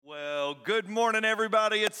Good morning,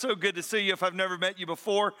 everybody. It's so good to see you. If I've never met you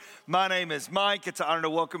before, my name is Mike. It's an honor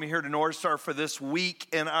to welcome you here to North Star for this week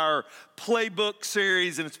in our Playbook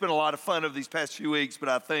series, and it's been a lot of fun over these past few weeks, but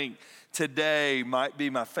I think today might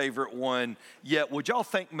be my favorite one yet. Would y'all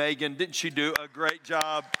thank Megan? Didn't she do a great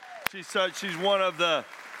job? She's one of the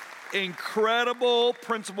incredible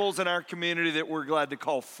principals in our community that we're glad to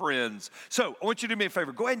call friends. So I want you to do me a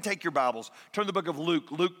favor. Go ahead and take your Bibles. Turn to the book of Luke.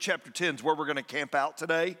 Luke chapter 10 is where we're going to camp out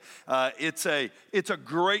today. It's a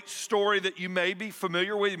great story that you may be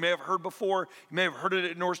familiar with. You may have heard before. You may have heard it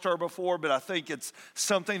at North Star before, but I think it's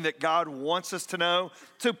something that God wants us to know.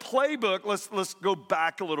 So Playbook, let's go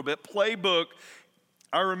back a little bit. Playbook,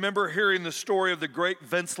 I remember hearing the story of the great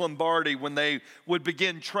Vince Lombardi when they would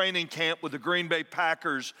begin training camp with the Green Bay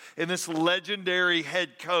Packers, and this legendary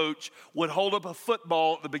head coach would hold up a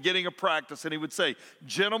football at the beginning of practice, and he would say,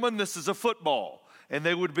 "Gentlemen, this is a football." And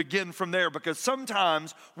they would begin from there, because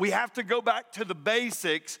sometimes we have to go back to the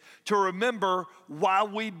basics to remember why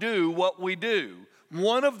we do what we do.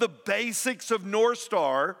 One of the basics of North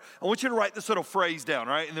Star, I want you to write this little phrase down,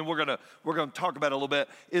 right? And then we're gonna talk about it a little bit,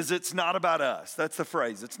 is it's not about us. That's the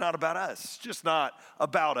phrase. It's not about us. It's just not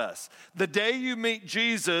about us. The day you meet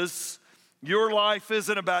Jesus, your life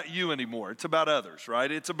isn't about you anymore. It's about others, right?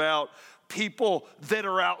 It's about people that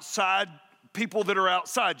are outside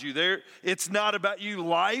you. It's not about you.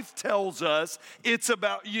 Life tells us it's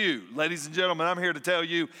about you. Ladies and gentlemen, I'm here to tell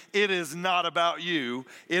you it is not about you.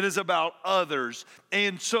 It is about others.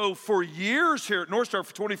 And so for years here at North Star,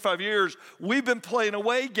 for 25 years, we've been playing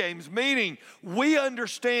away games, meaning we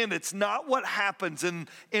understand it's not what happens in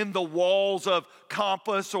the walls of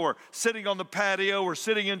Compass or sitting on the patio or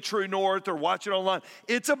sitting in True North or watching online.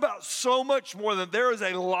 It's about so much more than there is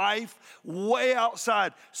a life way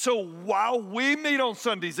outside. So while we meet on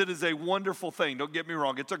Sundays, it is a wonderful thing. Don't get me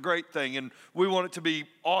wrong. It's a great thing, and we want it to be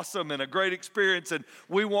awesome and a great experience, and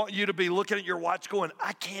we want you to be looking at your watch going,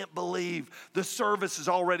 "I can't believe the service is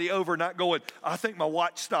already over," not going, "I think my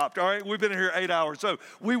watch stopped." All right, we've been here 8 hours. So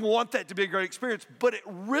we want that to be a great experience, but it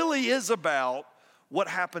really is about what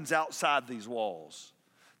happens outside these walls.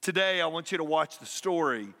 Today, I want you to watch the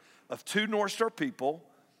story of two North Star people,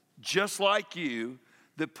 just like you,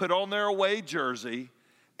 that put on their away jersey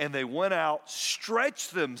and they went out,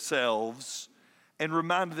 stretched themselves, and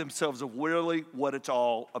reminded themselves of really what it's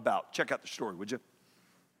all about. Check out the story, would you?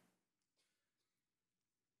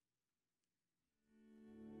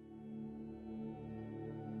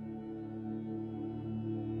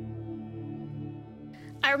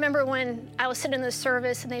 I remember when I was sitting in the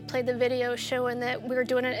service and they played the video showing that we were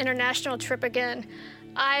doing an international trip again.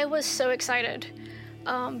 I was so excited.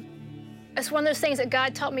 It's one of those things that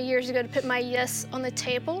God taught me years ago, to put my yes on the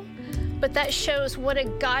table, but that shows what a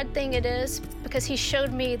God thing it is, because he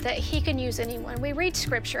showed me that he can use anyone. We read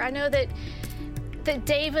scripture. I know that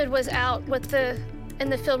David was out in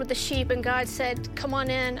the field with the sheep, and God said, "Come on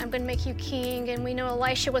in, I'm gonna make you king." And we know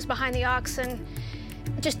Elisha was behind the oxen,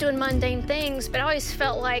 just doing mundane things, but I always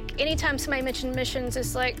felt like anytime somebody mentioned missions,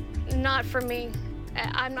 it's like, not for me.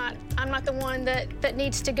 I'm not the one that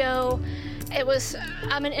needs to go.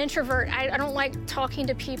 I'm an introvert. I don't like talking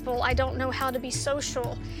to people. I don't know how to be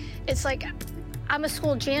social. It's like, I'm a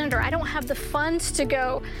school janitor. I don't have the funds to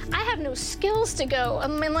go. I have no skills to go.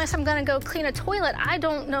 Unless I'm gonna go clean a toilet, I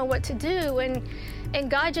don't know what to do. And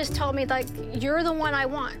God just told me, like, you're the one I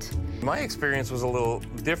want. My experience was a little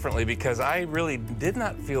differently, because I really did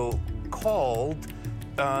not feel called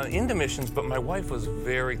into missions, but my wife was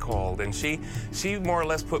very called, and she more or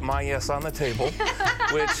less put my yes on the table,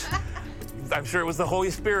 which I'm sure it was the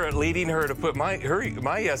Holy Spirit leading her to put my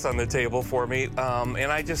yes on the table for me,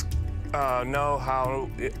 and I just know how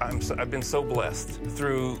I've been so blessed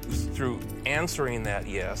through answering that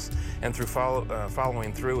yes and through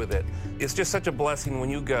following through with it. It's just such a blessing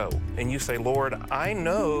when you go and you say, "Lord, I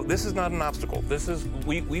know this is not an obstacle.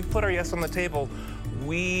 We've put our yes on the table.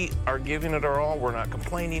 We are giving it our all. We're not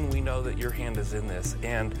complaining. We know that your hand is in this."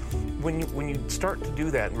 And when you start to do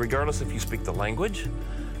that, regardless if you speak the language,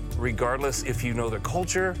 regardless if you know the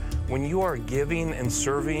culture, when you are giving and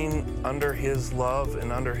serving under his love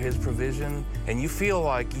and under his provision, and you feel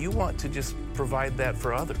like you want to just provide that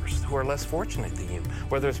for others who are less fortunate than you,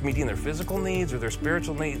 whether it's meeting their physical needs or their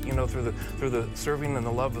spiritual needs, through the serving and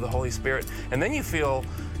the love of the Holy Spirit, and then you feel,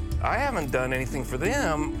 I haven't done anything for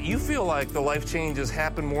them, you feel like the life changes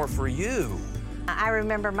happen more for you. I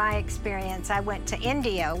remember my experience. I went to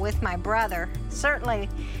India with my brother. Certainly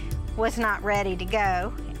was not ready to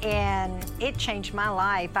go, and it changed my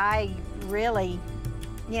life. I really,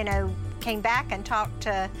 came back and talked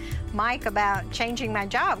to Mike about changing my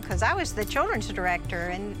job because I was the children's director,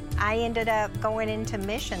 and I ended up going into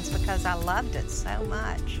missions because I loved it so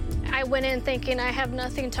much. I went in thinking I have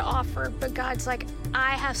nothing to offer, but God's like,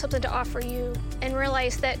 I have something to offer you, and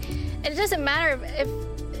realized that it doesn't matter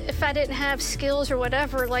if I didn't have skills or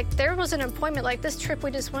whatever. Like, there was an appointment, like this trip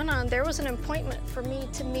we just went on, there was an appointment for me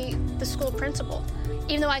to meet the school principal.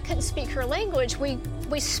 Even though I couldn't speak her language, we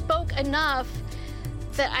spoke enough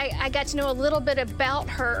that I got to know a little bit about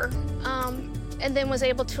her, and then was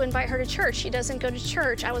able to invite her to church. She doesn't go to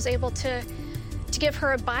church. I was able to give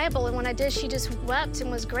her a Bible, and when I did, she just wept and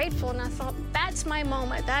was grateful, and I thought, that's my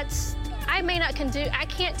moment. I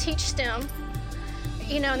can't teach STEM,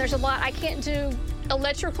 and there's a lot, I can't do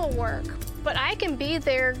electrical work, but I can be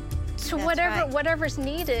there to whatever's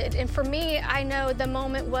needed. And for me, I know the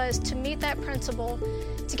moment was to meet that principal,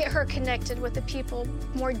 to get her connected with the people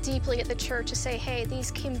more deeply at the church, to say, hey, these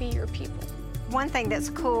can be your people. One thing that's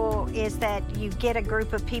cool is that you get a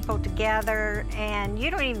group of people together and you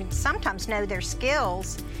don't even sometimes know their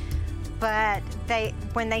skills, but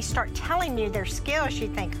when they start telling you their skills, you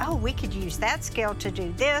think, oh, we could use that skill to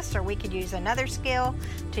do this, or we could use another skill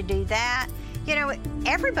to do that.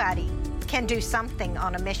 Everybody can do something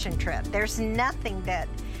on a mission trip. There's nothing that,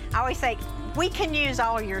 I always say, we can use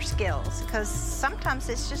all your skills, because sometimes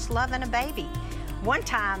it's just loving a baby. One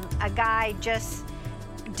time, a guy just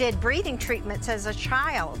did breathing treatments as a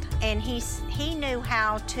child, and he knew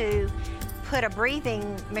how to put a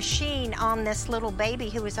breathing machine on this little baby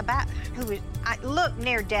who looked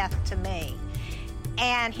near death to me.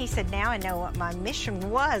 And he said, now I know what my mission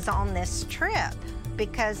was on this trip,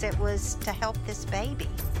 because it was to help this baby.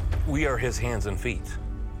 We are his hands and feet.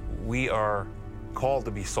 We are called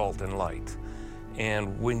to be salt and light.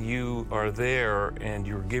 And when you are there and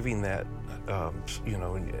you're giving that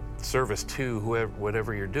service to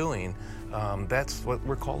whatever you're doing, that's what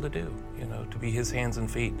we're called to do, to be his hands and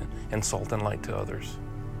feet and salt and light to others.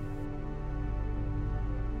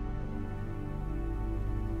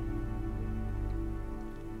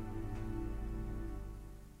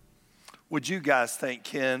 Would you guys thank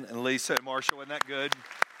Ken and Lisa and Marsha? Wasn't that good?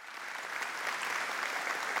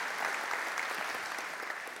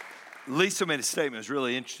 Lisa made a statement. It was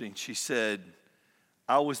really interesting. She said,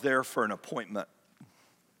 I was there for an appointment.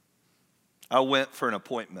 I went for an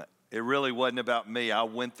appointment. It really wasn't about me. I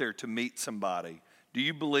went there to meet somebody. Do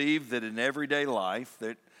you believe that in everyday life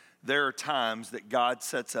that there are times that God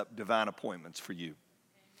sets up divine appointments for you?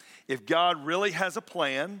 If God really has a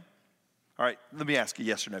plan, all right, let me ask a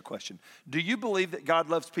yes or no question. Do you believe that God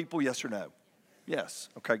loves people, yes or no? Yes.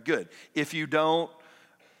 Okay, good. If you don't,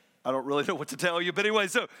 I don't really know what to tell you, but anyway,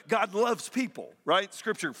 so God loves people, right?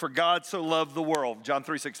 Scripture, for God so loved the world, John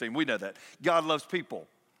 3:16, we know that. God loves people.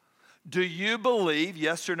 Do you believe,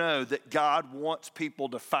 yes or no, that God wants people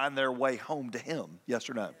to find their way home to him, yes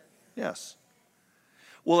or no? Yes.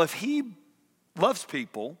 Well, if he loves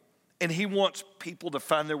people and he wants people to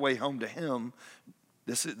find their way home to him,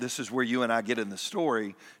 this is where you and I get in the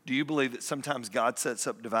story. Do you believe that sometimes God sets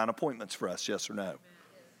up divine appointments for us, yes or no?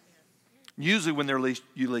 Usually when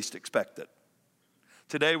you least expect it.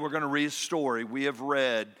 Today we're going to read a story we have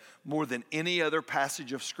read more than any other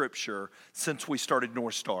passage of Scripture since we started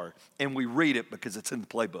North Star. And we read it because it's in the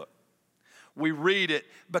playbook. We read it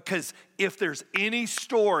because if there's any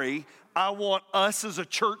story I want us as a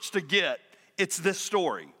church to get, it's this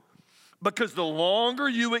story. Because the longer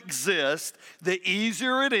you exist, the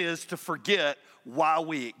easier it is to forget why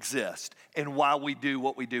we exist and why we do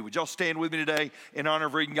what we do. Would y'all stand with me today in honor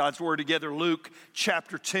of reading God's Word together? Luke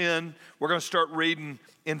chapter 10. We're going to start reading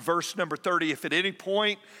in verse number 30. If at any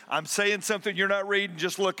point I'm saying something you're not reading,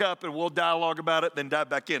 just look up and we'll dialogue about it, then dive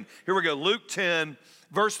back in. Here we go, Luke 10.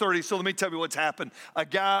 Verse 30, so let me tell you what's happened. A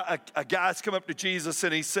guy's come up to Jesus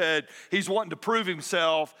and he said, he's wanting to prove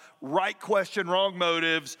himself, right question, wrong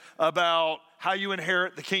motives about how you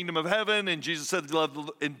inherit the kingdom of heaven. And Jesus said,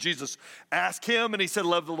 Jesus asked him and he said,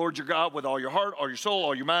 love the Lord your God with all your heart, all your soul,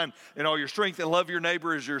 all your mind, and all your strength, and love your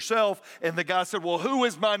neighbor as yourself. And the guy said, well, who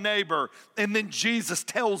is my neighbor? And then Jesus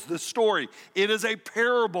tells this story. It is a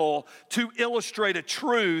parable to illustrate a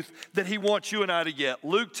truth that he wants you and I to get.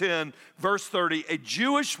 Luke 10, verse 30, a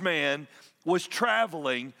Jewish man was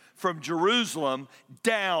traveling from Jerusalem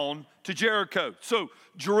down to Jericho. So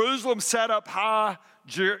Jerusalem sat up high,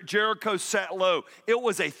 Jericho sat low. It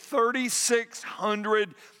was a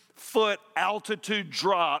 3,600 foot altitude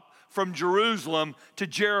drop from Jerusalem to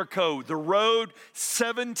Jericho. The road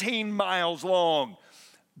 17 miles long.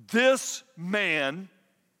 This man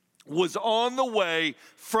was on the way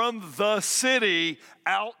from the city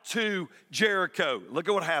out to Jericho. Look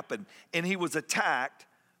at what happened. And he was attacked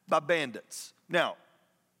by bandits. Now,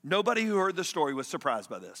 nobody who heard the story was surprised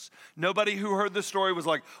by this. Nobody who heard the story was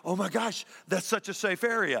like, oh my gosh, that's such a safe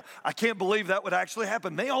area. I can't believe that would actually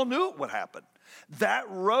happen. They all knew it would happen. That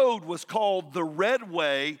road was called the Red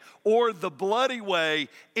Way or the Bloody Way,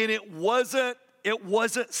 and it wasn't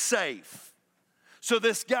safe. So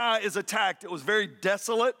this guy is attacked. It was very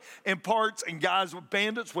desolate in parts, and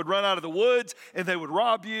bandits would run out of the woods, and they would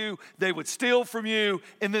rob you, they would steal from you,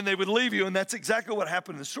 and then they would leave you, and that's exactly what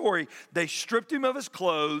happened in the story. They stripped him of his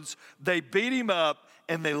clothes, they beat him up,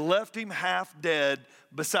 and they left him half dead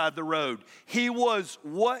beside the road. He was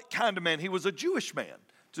what kind of man? He was a Jewish man.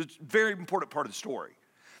 It's a very important part of the story.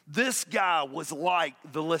 This guy was like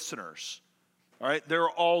the listeners. All right, they're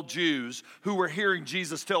all Jews who were hearing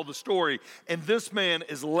Jesus tell the story, and this man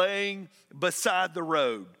is laying beside the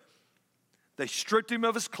road. They stripped him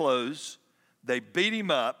of his clothes, they beat him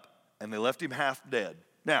up, and they left him half dead.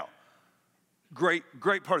 Now, great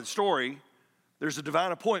part of the story, there's a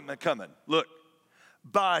divine appointment coming. Look,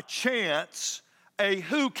 by chance, a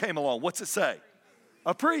who came along? What's it say?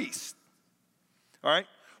 A priest. All right?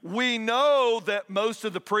 We know that most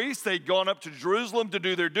of the priests, they'd gone up to Jerusalem to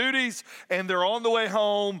do their duties, and they're on the way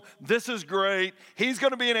home. This is great. He's going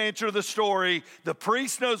to be an answer to the story. The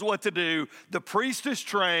priest knows what to do. The priest is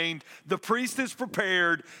trained. The priest is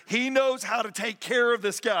prepared. He knows how to take care of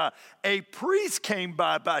this guy. A priest came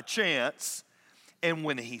by chance, and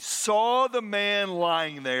when he saw the man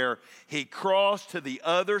lying there, he crossed to the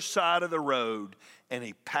other side of the road, and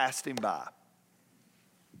he passed him by.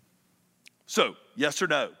 So, yes or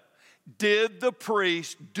no? Did the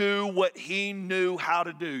priest do what he knew how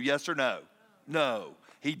to do? Yes or no? No.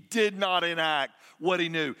 He did not enact what he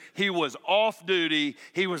knew. He was off duty.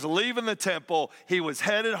 He was leaving the temple. He was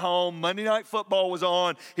headed home. Monday Night Football was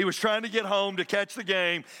on. He was trying to get home to catch the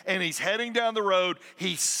game, and he's heading down the road.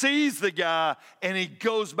 He sees the guy, and he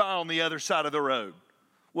goes by on the other side of the road.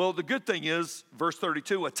 Well, the good thing is, verse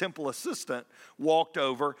 32, a temple assistant walked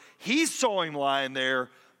over. He saw him lying there,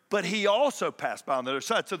 but he also passed by on the other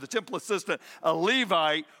side. So the temple assistant, a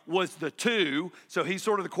Levite, was the two. So he's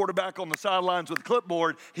sort of the quarterback on the sidelines with the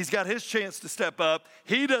clipboard. He's got his chance to step up.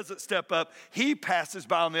 He doesn't step up. He passes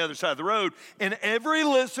by on the other side of the road. And every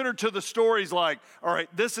listener to the story is like, all right,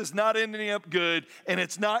 this is not ending up good, and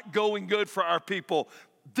it's not going good for our people.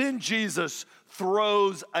 Then Jesus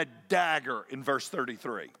throws a dagger in verse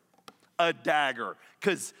 33. A dagger.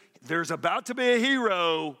 Because there's about to be a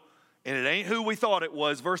hero, and it ain't who we thought it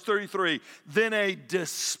was. Verse 33, then a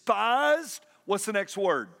despised, what's the next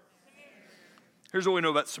word? Here's what we know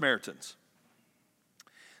about Samaritans.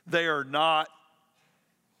 They are not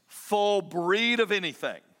full breed of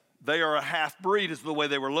anything. They are a half breed is the way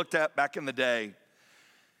they were looked at back in the day.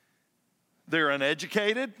 They're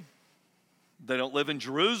uneducated. They don't live in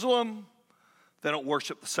Jerusalem. They don't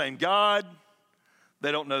worship the same God.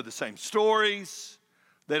 They don't know the same stories.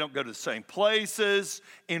 They don't go to the same places.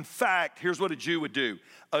 In fact, here's what a Jew would do.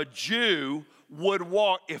 A Jew would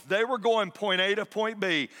walk, if they were going point A to point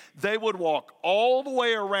B, they would walk all the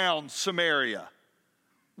way around Samaria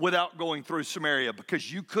without going through Samaria,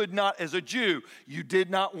 because you could not, as a Jew, you did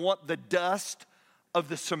not want the dust of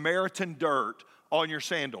the Samaritan dirt on your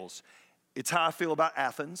sandals. It's how I feel about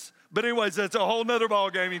Athens. But anyways, that's a whole nother ball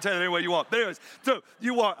game. You can tell it any way you want. But anyways, so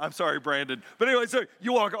you walk, I'm sorry, Brandon. But anyway, so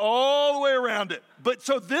you walk all the way around it. But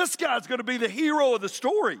so this guy's going to be the hero of the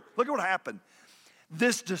story. Look at what happened.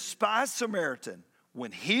 This despised Samaritan,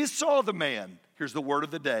 when he saw the man, here's the word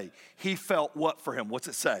of the day, he felt what for him? What's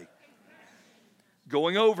it say?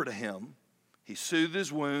 Going over to him, he soothed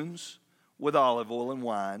his wounds with olive oil and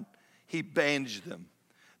wine. He bandaged them.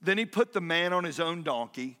 Then he put the man on his own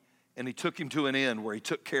donkey, and he took him to an inn where he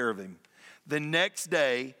took care of him. The next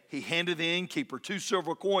day, he handed the innkeeper 2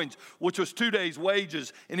 silver coins, which was 2 days'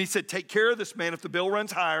 wages. And he said, take care of this man. If the bill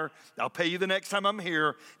runs higher, I'll pay you the next time I'm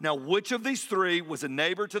here. Now, which of these 3 was a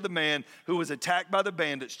neighbor to the man who was attacked by the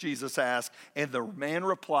bandits, Jesus asked. And the man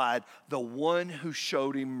replied, the one who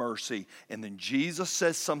showed him mercy. And then Jesus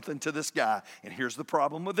says something to this guy. And here's the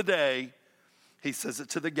problem of the day. He says it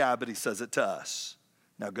to the guy, but he says it to us.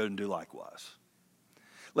 Now go and do likewise.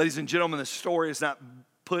 Ladies and gentlemen, this story is not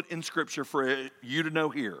put in Scripture for you to know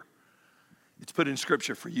here. It's put in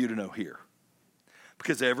Scripture for you to know here.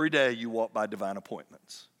 Because every day you walk by divine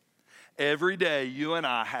appointments. Every day you and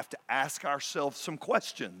I have to ask ourselves some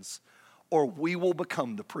questions, or we will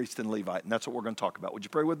become the priest and Levite. And that's what we're going to talk about. Would you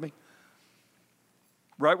pray with me?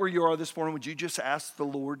 Right where you are this morning, would you just ask the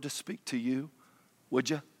Lord to speak to you? Would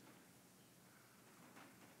you?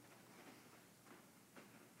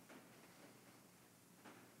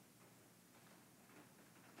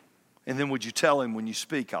 And then would you tell him when you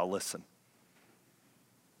speak, I'll listen.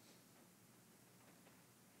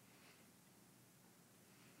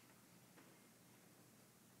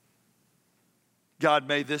 God,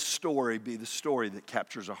 may this story be the story that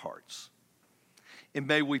captures our hearts. And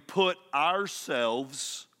may we put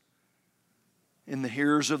ourselves in the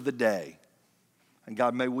hearers of the day. And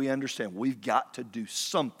God, may we understand we've got to do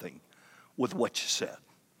something with what you said.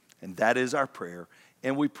 And that is our prayer,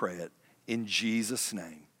 and we pray it in Jesus'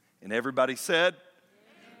 name. And everybody said,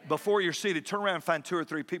 amen. Before you're seated, turn around and find 2 or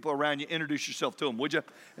 3 people around you. Introduce yourself to them, would you?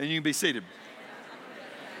 And you can be seated.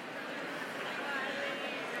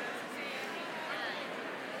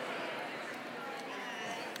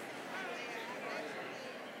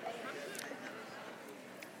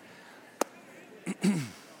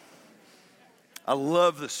 I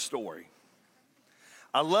love this story.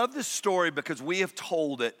 I love this story because we have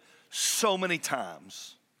told it so many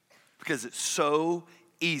times because it's so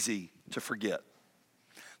easy to forget.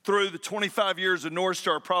 Through the 25 years of North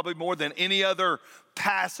Star, probably more than any other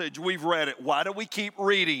passage we've read it. Why do we keep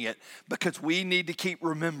reading it? Because we need to keep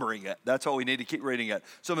remembering it. That's all we need to keep reading it.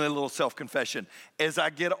 Some of a little self-confession. As I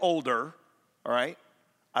get older, all right,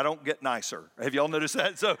 I don't get nicer. Have y'all noticed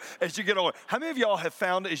that? So as you get older, how many of y'all have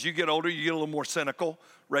found as you get older, you get a little more cynical?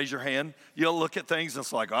 Raise your hand. You'll look at things and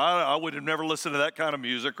it's like, I would have never listened to that kind of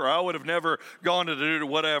music, or I would have never gone to do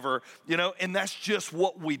whatever, and that's just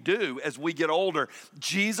what we do as we get older.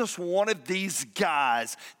 Jesus wanted these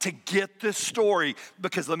guys to get this story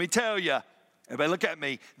because let me tell you, everybody look at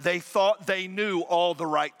me, they thought they knew all the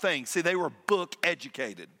right things. See, they were book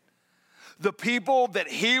educated. The people that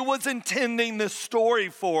he was intending this story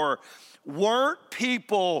for weren't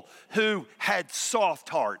people who had soft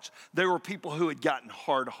hearts. They were people who had gotten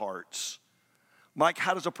hard hearts. Mike,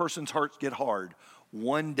 how does a person's heart get hard?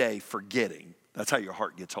 One day forgetting. That's how your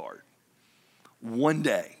heart gets hard. One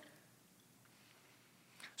day.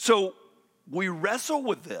 So we wrestle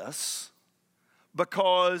with this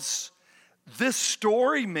because this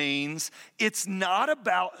story means it's not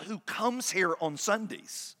about who comes here on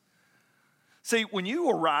Sundays. See, when you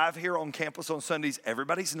arrive here on campus on Sundays,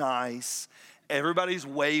 everybody's nice. Everybody's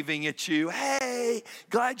waving at you. Hey,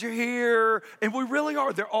 glad you're here. And we really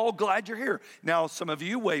are. They're all glad you're here. Now, some of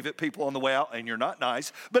you wave at people on the way out, and you're not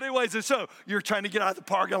nice. But anyways, and so you're trying to get out of the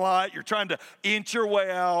parking lot. You're trying to inch your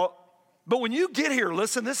way out. But when you get here,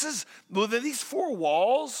 listen, this is within these 4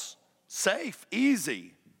 walls, safe,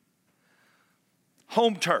 easy.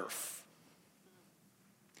 Home turf.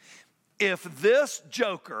 If this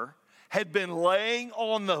joker had been laying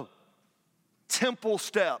on the temple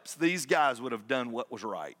steps, these guys would have done what was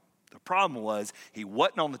right. The problem was he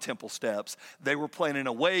wasn't on the temple steps. They were playing an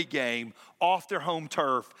away game off their home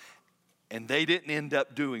turf, and they didn't end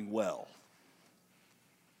up doing well.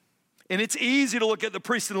 And it's easy to look at the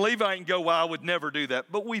priest and Levite and go, well, I would never do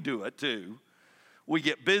that. But we do it too. We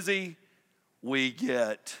get busy. We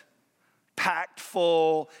get packed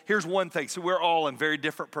full. Here's one thing. So we're all in very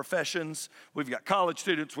different professions. We've got college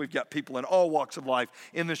students. We've got people in all walks of life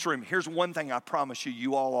in this room. Here's one thing I promise you,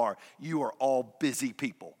 you all are. You are all busy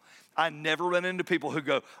people. I never run into people who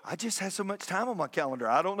go, I just have so much time on my calendar.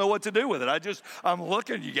 I don't know what to do with it. I'm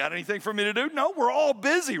looking. You got anything for me to do? No, we're all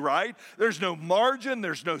busy, right? There's no margin.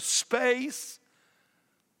 There's no space.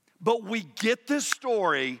 But we get this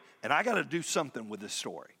story, and I got to do something with this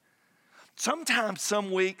story. Sometimes some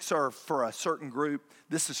weeks are for a certain group.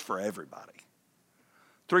 This is for everybody.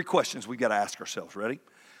 3 questions we got to ask ourselves. Ready?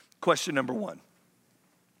 Question number 1.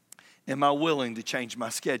 Am I willing to change my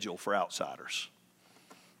schedule for outsiders?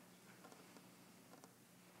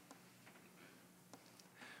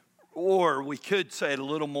 Or we could say it a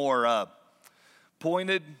little more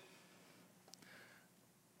pointed.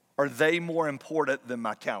 Are they more important than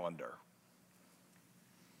my calendar?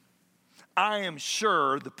 I am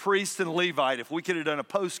sure the priest and Levite, if we could have done a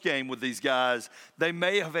post game with these guys, they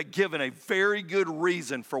may have given a very good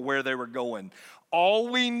reason for where they were going. All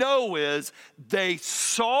we know is they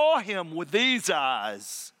saw him with these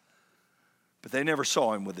eyes, but they never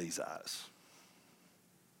saw him with these eyes.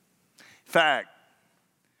 In fact,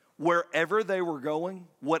 wherever they were going,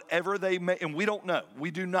 whatever they may, and we don't know,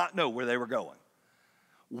 we do not know where they were going.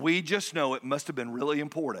 We just know it must have been really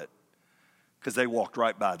important because they walked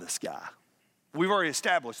right by this guy. We've already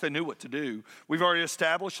established they knew what to do. We've already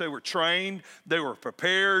established they were trained, they were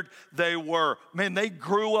prepared, they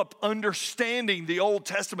grew up understanding the Old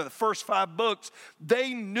Testament, the first 5 books.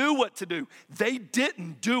 They knew what to do. They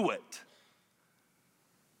didn't do it.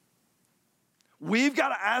 We've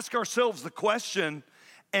got to ask ourselves the question,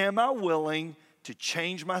 am I willing to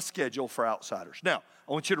change my schedule for outsiders? Now,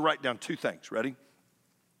 I want you to write down 2 things. Ready?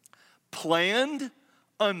 Planned,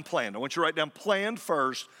 unplanned. I want you to write down planned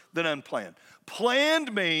first, then unplanned.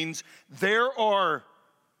 Planned means there are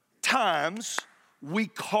times we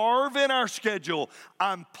carve in our schedule,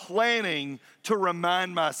 I'm planning to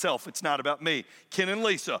remind myself it's not about me. Ken and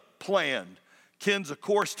Lisa planned. Ken's a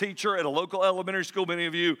chorus teacher at a local elementary school. Many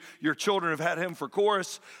of you, your children have had him for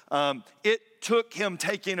chorus. It took him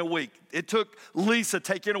taking a week. It took Lisa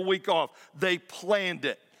taking a week off. They planned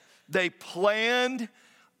it. They planned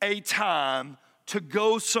a time to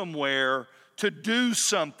go somewhere, to do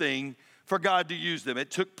something for God to use them. It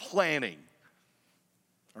took planning.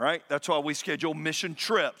 All right? That's why we schedule mission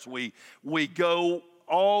trips. We go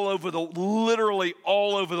literally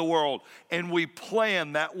all over the world, and we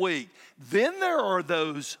plan that week. Then there are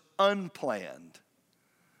those unplanned.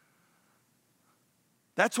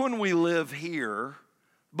 That's when we live here,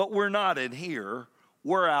 but we're not in here,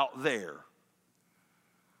 we're out there.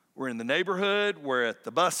 We're in the neighborhood, we're at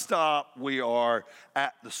the bus stop, we are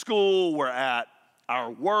at the school, we're at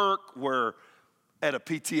our work, we're at a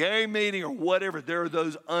PTA meeting or whatever. There are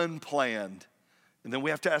those unplanned. And then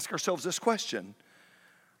we have to ask ourselves this question: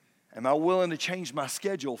 am I willing to change my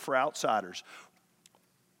schedule for outsiders?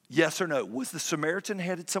 Yes or no? Was the Samaritan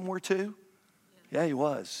headed somewhere too? Yeah, he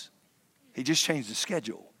was. He just changed the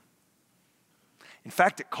schedule. In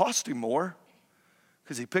fact, it cost him more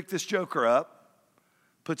because he picked this joker up,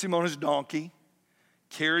 puts him on his donkey,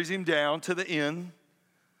 carries him down to the inn,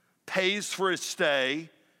 pays for his stay,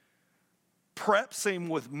 preps him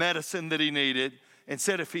with medicine that he needed, and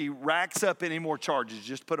said if he racks up any more charges,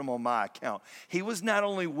 just put them on my account. He was not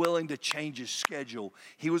only willing to change his schedule,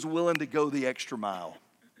 he was willing to go the extra mile.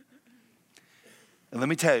 And let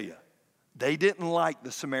me tell you, they didn't like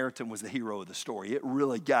the Samaritan was the hero of the story. It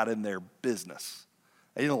really got in their business.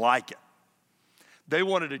 They didn't like it. They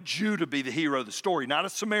wanted a Jew to be the hero of the story, not a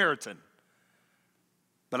Samaritan.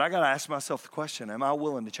 But I got to ask myself the question, am I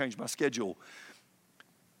willing to change my schedule?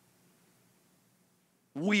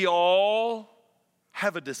 We all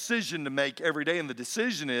have a decision to make every day, and the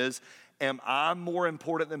decision is, am I more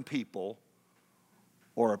important than people,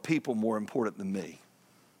 or are people more important than me?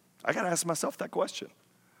 I got to ask myself that question.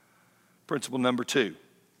 Principle number 2,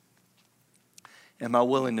 am I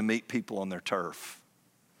willing to meet people on their turf?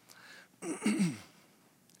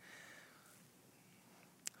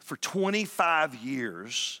 For 25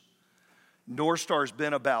 years, North Star's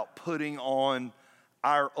been about putting on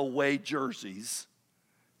our away jerseys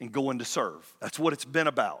and going to serve. That's what it's been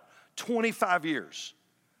about. 25 years.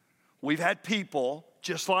 We've had people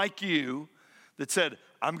just like you that said,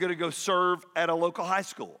 I'm going to go serve at a local high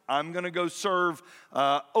school. I'm going to go serve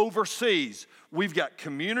overseas. We've got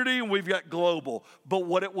community and we've got global. But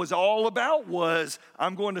what it was all about was,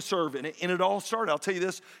 I'm going to serve. And it all started, I'll tell you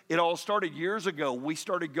this, it all started years ago. We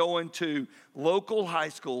started going to local high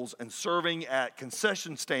schools and serving at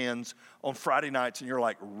concession stands on Friday nights. And you're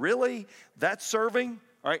like, really? That's serving?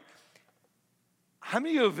 All right. How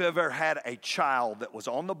many of you have ever had a child that was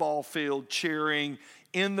on the ball field cheering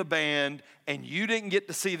in the band and you didn't get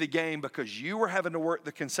to see the game because you were having to work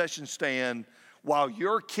the concession stand while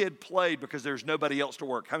your kid played because there's nobody else to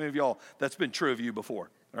work? How many of y'all, that's been true of you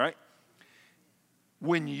before, all right?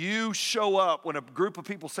 When you show up, when a group of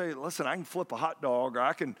people say, listen, I can flip a hot dog or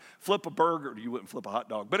I can flip a burger. You wouldn't flip a hot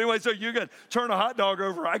dog. But anyway, so you can turn a hot dog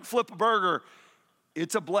over, I can flip a burger.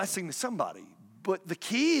 It's a blessing to somebody. But the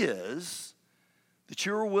key is that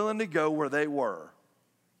you were willing to go where they were.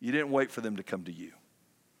 You didn't wait for them to come to you.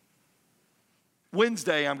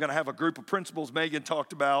 Wednesday, I'm going to have a group of principals Megan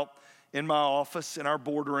talked about in my office, in our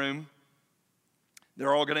boardroom.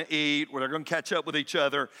 They're all going to eat, or they're going to catch up with each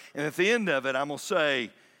other. And at the end of it, I'm going to say,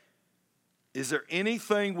 is there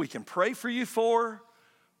anything we can pray for you for?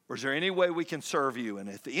 Or is there any way we can serve you? And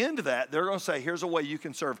at the end of that, they're going to say, here's a way you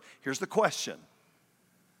can serve. Here's the question.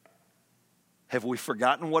 Have we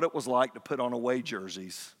forgotten what it was like to put on away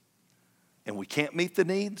jerseys and we can't meet the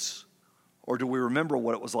needs? Or do we remember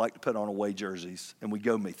what it was like to put on away jerseys and we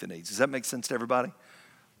go meet the needs? Does that make sense to everybody?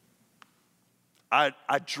 I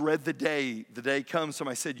dread the day comes,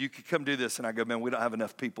 somebody said, you could come do this. And I go, man, we don't have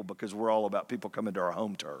enough people because we're all about people coming to our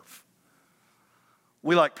home turf.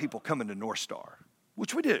 We like people coming to North Star,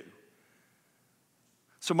 which we do.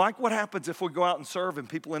 So Mike, what happens if we go out and serve and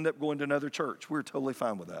people end up going to another church? We're totally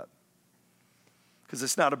fine with that. Because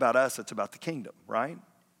it's not about us, it's about the kingdom, right?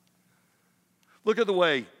 Look at the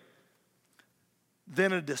way.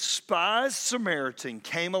 Then a despised Samaritan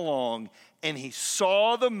came along and he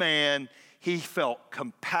saw the man, he felt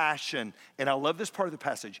compassion. And I love this part of the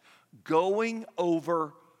passage, going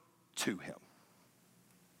over to him.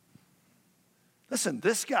 Listen,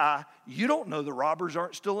 this guy, you don't know the robbers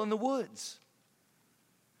aren't still in the woods.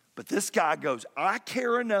 But this guy goes, I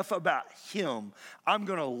care enough about him. I'm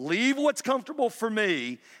going to leave what's comfortable for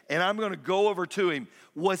me, and I'm going to go over to him.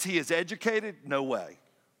 Was he as educated? No way.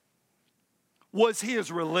 Was he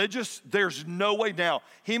as religious? There's no way. Now,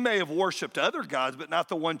 he may have worshiped other gods, but not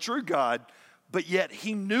the one true God. But yet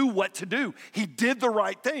he knew what to do. He did the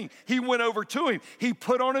right thing. He went over to him. He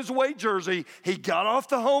put on his away jersey. He got off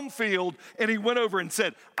the home field and he went over and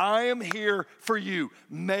said, I am here for you.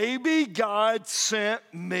 Maybe God sent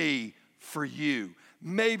me for you.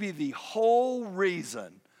 Maybe the whole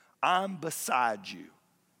reason I'm beside you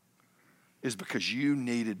is because you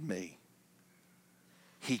needed me.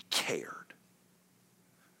 He cared.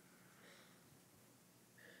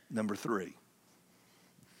 Number 3.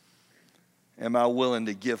 Am I willing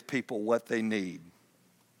to give people what they need,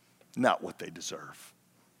 not what they deserve?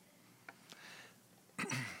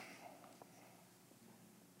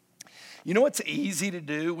 You know what's easy to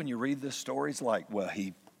do when you read this story? It's like, well,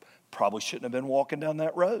 he probably shouldn't have been walking down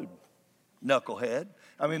that road, knucklehead.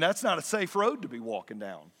 I mean, that's not a safe road to be walking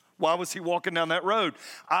down. Why was he walking down that road?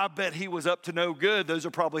 I bet he was up to no good. Those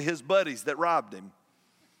are probably his buddies that robbed him.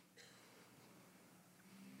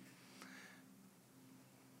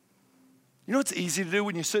 You know what's easy to do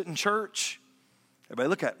when you sit in church? Everybody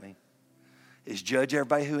look at me. Is judge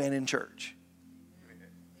everybody who ain't in church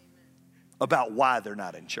about why they're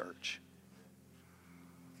not in church.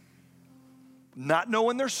 Not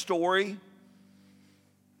knowing their story,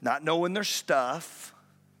 not knowing their stuff.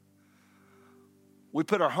 We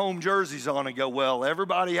put our home jerseys on and go, well,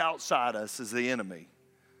 everybody outside us is the enemy.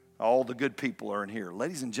 All the good people are in here.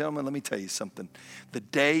 Ladies and gentlemen, let me tell you something. The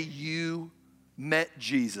day you met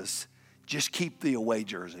Jesus, just keep the away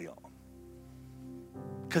jersey on.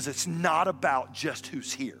 Because it's not about just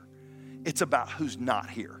who's here. It's about who's not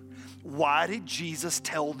here. Why did Jesus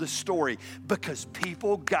tell this story? Because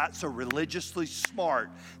people got so religiously smart,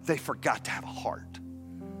 they forgot to have a heart.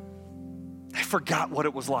 They forgot what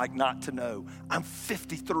it was like not to know. I'm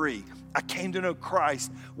 53. I came to know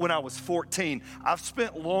Christ when I was 14. I've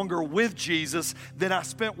spent longer with Jesus than I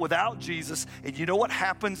spent without Jesus. And you know what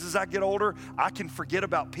happens as I get older? I can forget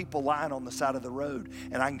about people lying on the side of the road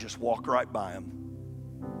and I can just walk right by them.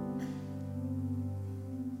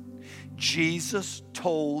 Jesus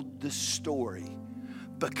told this story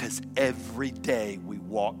because every day we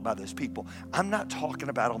walk by those people. I'm not talking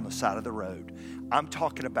about on the side of the road. I'm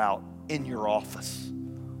talking about in your office.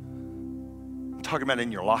 I'm talking about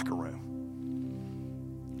in your locker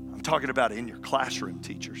room. I'm talking about in your classroom,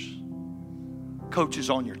 teachers, coaches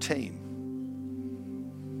on your team.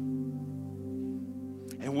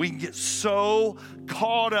 And we can get so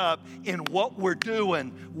caught up in what we're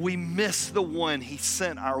doing, we miss the one he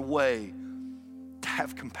sent our way to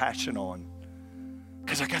have compassion on.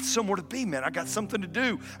 Because I got somewhere to be, man. I got something to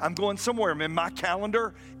do. I'm going somewhere, man. My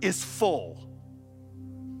calendar is full.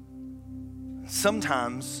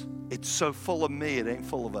 Sometimes it's so full of me, it ain't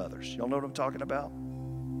full of others. Y'all know what I'm talking about?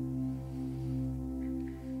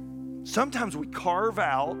 Sometimes we carve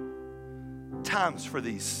out times for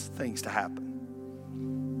these things to happen.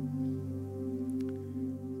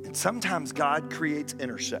 And sometimes God creates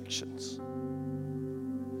intersections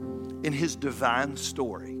in his divine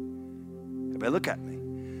story. Everybody look at me.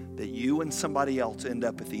 That you and somebody else end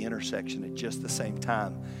up at the intersection at just the same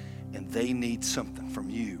time, and they need something from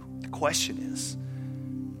you. The question is,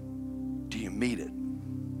 do you meet it?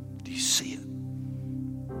 Do you see it?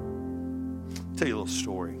 I'll tell you a little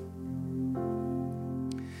story.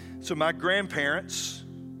 So my grandparents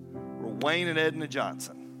were Wayne and Edna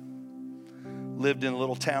Johnson. Lived in a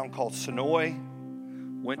little town called Sonoy.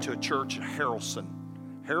 Went to a church in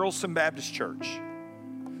Harrelson Baptist Church.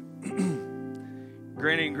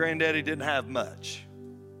 Granny and Granddaddy didn't have much.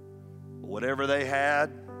 But whatever they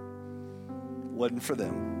had wasn't for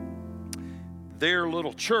them. Their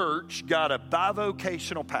little church got a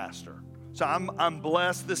bivocational pastor. So I'm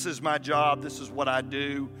blessed. This is my job. This is what I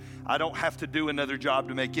do. I don't have to do another job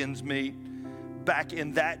to make ends meet. Back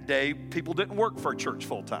in that day, people didn't work for a church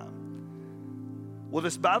full time. Well,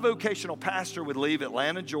 this bivocational pastor would leave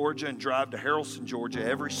Atlanta, Georgia, and drive to Harrelson, Georgia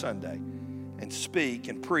every Sunday and speak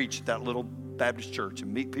and preach at that little Baptist church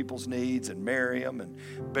and meet people's needs and marry them and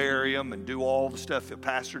bury them and do all the stuff that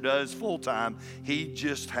pastor does full time. He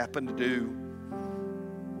just happened to do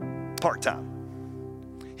part time.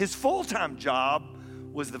 His full time job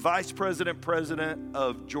was the vice president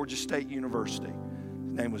of Georgia State University.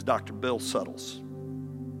 His name was Dr. Bill Suttles.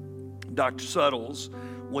 Dr. Suttles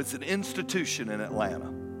was an institution in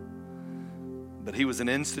Atlanta, but he was an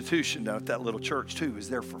institution down at that little church too. He was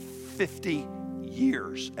there for 50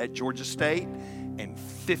 years at Georgia State and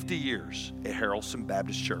 50 years at Harrelson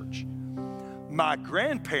Baptist Church. my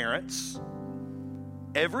grandparents,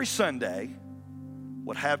 every Sunday,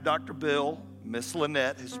 would have Dr. Bill, Miss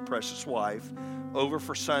Lynette, his precious wife, over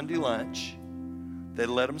for Sunday lunch. They'd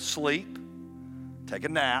let them sleep, take a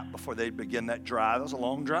nap before they'd begin that drive. That was a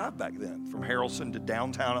long drive back then, from Harrelson to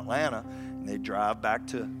downtown Atlanta. And they'd drive back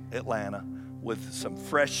to Atlanta with some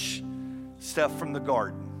fresh stuff from the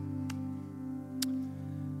garden.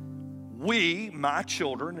 We, my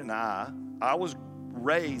children and I was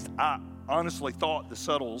raised, I honestly thought the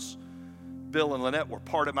Suttles, Bill and Lynette, were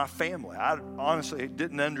part of my family. I honestly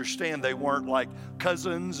didn't understand they weren't like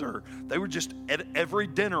cousins, or they were just at every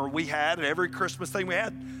dinner we had, at every Christmas thing we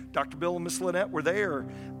had, Dr. Bill and Miss Lynette were there.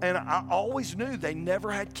 And I always knew they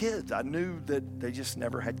never had kids. I knew that they just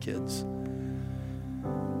never had kids.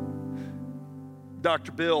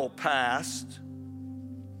 Dr. Bill passed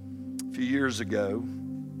a few years ago.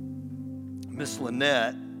 Miss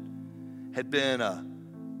Lynette had been a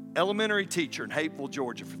elementary teacher in Hapeville,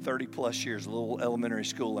 Georgia for 30 plus years, a little elementary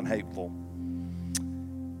school in Hapeville.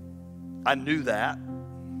 I knew that.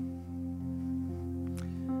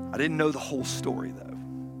 I didn't know the whole story though.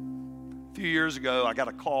 A few years ago, I got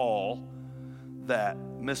a call that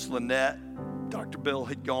Miss Lynette, Dr. Bill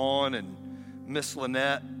had gone, and Miss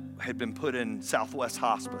Lynette had been put in Southwest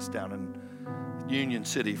Hospice down in Union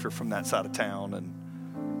City from that side of town. And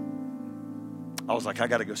I was like, I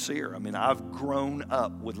got to go see her. I mean, I've grown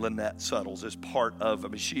up with Lynette Suttles as part of,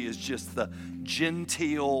 she is just the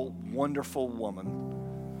genteel, wonderful woman.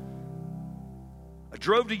 I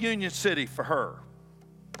drove to Union City for her.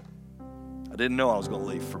 I didn't know I was going to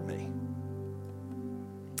leave for me.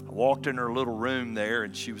 I walked in her little room there,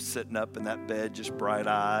 and she was sitting up in that bed, just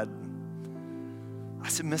bright-eyed. I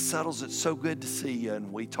said, Miss Suttles, it's so good to see you.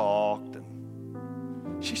 And we talked, and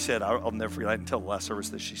she said, I'll never forget, I didn't tell the last service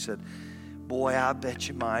this, she said, boy, I bet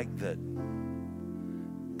you, Mike, that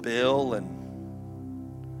Bill and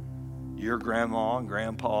your grandma and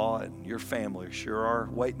grandpa and your family sure are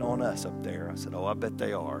waiting on us up there. I said, oh, I bet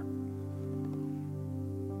they are.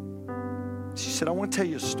 She said, I want to tell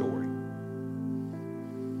you a story.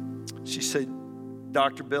 She said,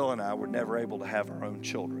 Dr. Bill and I were never able to have our own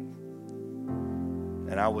children.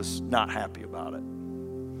 And I was not happy about it.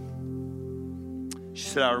 She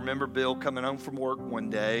said, I remember Bill coming home from work one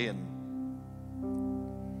day and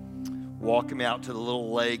walking me out to the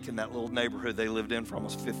little lake in that little neighborhood they lived in for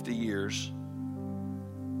almost 50 years.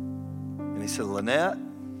 And he said, Lynette,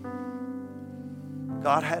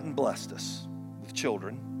 God hadn't blessed us with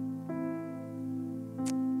children.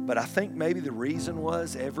 But I think maybe the reason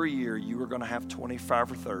was every year you were going to have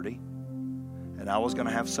 25 or 30. And I was going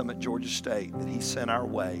to have some at Georgia State that he sent our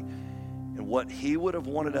way. And what he would have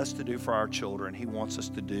wanted us to do for our children, he wants us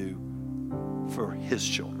to do for his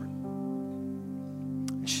children.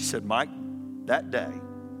 And she said, Mike, that day,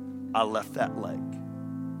 I left that lake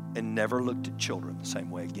and never looked at children the same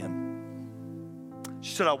way again.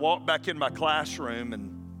 She said, I walked back in my classroom,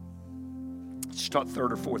 and she taught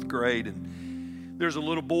 3rd or 4th grade, and there's a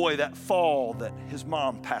little boy that fall that his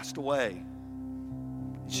mom passed away.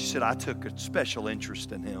 She said, I took a special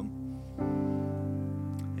interest in him.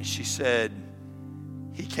 And she said,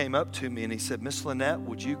 he came up to me and he said, Miss Lynette,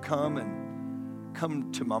 would you come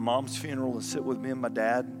to my mom's funeral and sit with me and my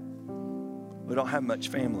dad? We don't have much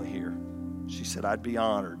family here. She said, I'd be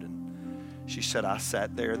honored. And she said, I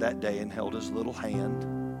sat there that day and held his little hand.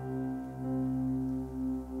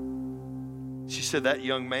 She said, that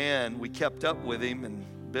young man, we kept up with him, and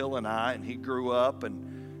Bill and I, and he grew up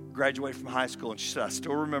and graduated from high school. And she said, I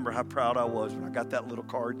still remember how proud I was when I got that little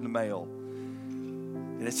card in the mail.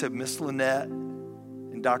 And it said, Miss Lynette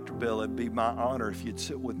and Dr. Bill, it'd be my honor if you'd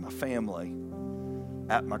sit with my family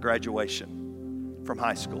at my graduation from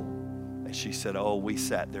high school. And she said, oh, we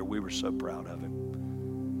sat there. We were so proud of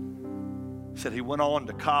him. Said he went on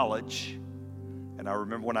to college. And I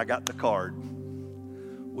remember when I got the card,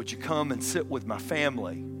 would you come and sit with my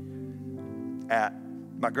family at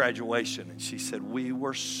my graduation? And she said, we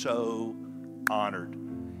were so honored.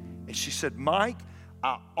 And she said, Mike,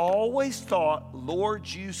 I always thought, Lord,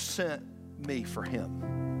 you sent me for him.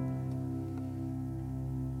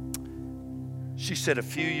 She said, a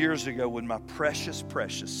few years ago when my precious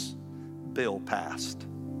Bill passed,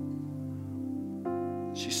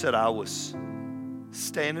 she said, I was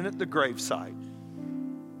standing at the gravesite,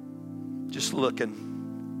 just looking,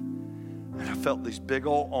 and I felt these big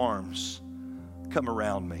old arms come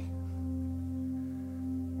around me.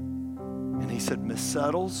 And he said, Miss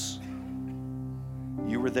Suttles,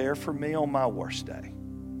 you were there for me on my worst day.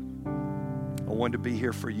 I wanted to be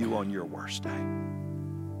here for you on your worst day.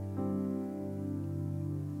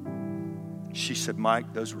 She said,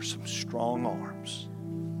 Mike, those were some strong arms.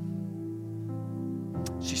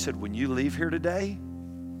 She said, when you leave here today,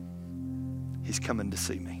 he's coming to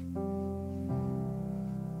see me.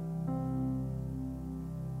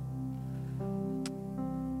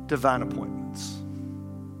 Divine appointments.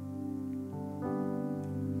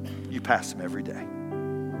 You pass them every day.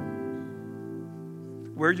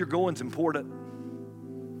 Where you're going is important,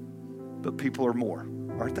 but people are more,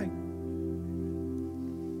 aren't they?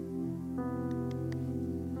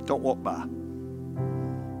 Don't walk by.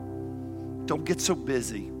 Don't get so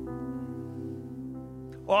busy.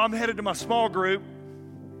 Oh, I'm headed to my small group.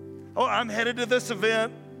 Oh, I'm headed to this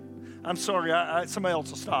event. I'm sorry, somebody else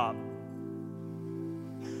will stop.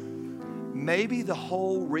 Maybe the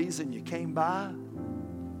whole reason you came by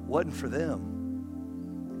wasn't for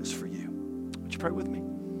them. It was for you. Would you pray with me?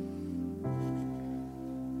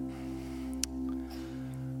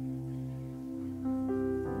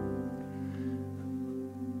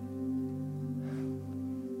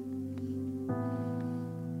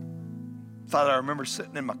 Father, I remember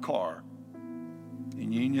sitting in my car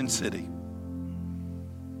in Union City.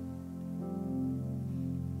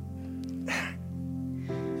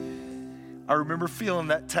 I remember feeling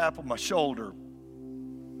that tap on my shoulder.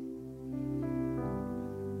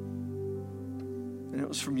 And it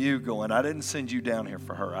was from you going, I didn't send you down here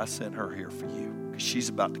for her. I sent her here for you because she's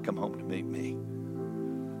about to come home to meet me.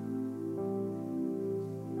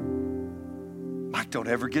 Mike, don't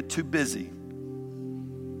ever get too busy.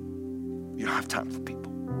 You don't have time for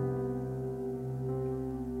people.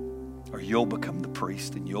 Or you'll become the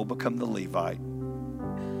priest and you'll become the Levite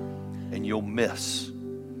and you'll miss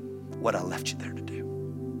what I left you there to do.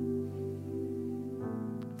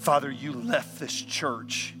 Father, you left this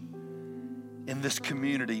church in this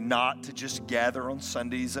community not to just gather on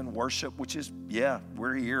Sundays and worship, which is, yeah,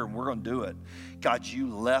 we're here and we're going to do it. God,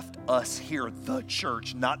 you left us here, the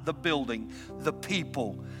church, not the building, the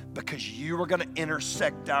people, because you are going to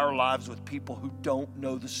intersect our lives with people who don't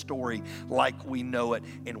know the story like we know it.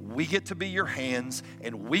 And we get to be your hands,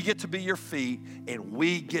 and we get to be your feet, and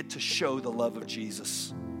we get to show the love of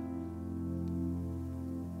Jesus.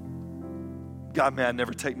 God, may I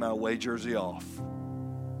never take my away jersey off.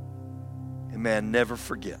 And may I never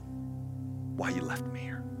forget why you left me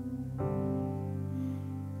here.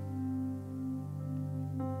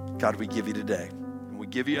 God, we give you today, and we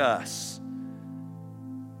give you us.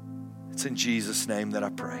 It's in Jesus' name that I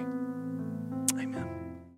pray.